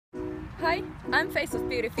Hi, I'm Face of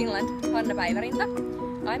Beauty Finland, Paivarinta.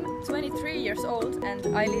 I'm 23 years old and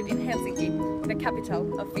I live in Helsinki, the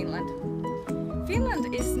capital of Finland.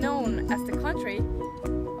 Finland is known as the country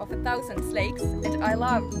of 1,000 lakes and I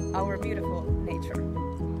love our beautiful nature.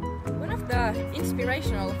 One of the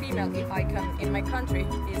inspirational female icons in my country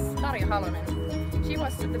is Tarja Halonen. She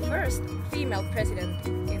was the first female president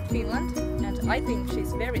in Finland and I think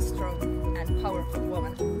she's very strong and powerful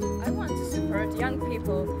woman. I want to support young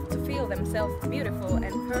people to feel themselves beautiful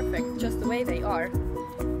and perfect just the way they are.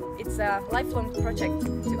 It's a lifelong project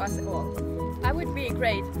to us all. I would be a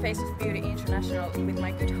great Face of Beauty International with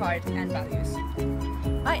my good heart and values.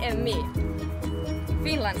 I am me,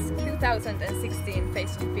 Finland's 2016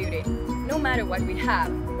 Face of Beauty. No matter what we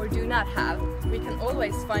have or do not have, we can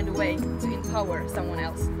always find a way to empower someone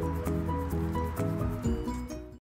else.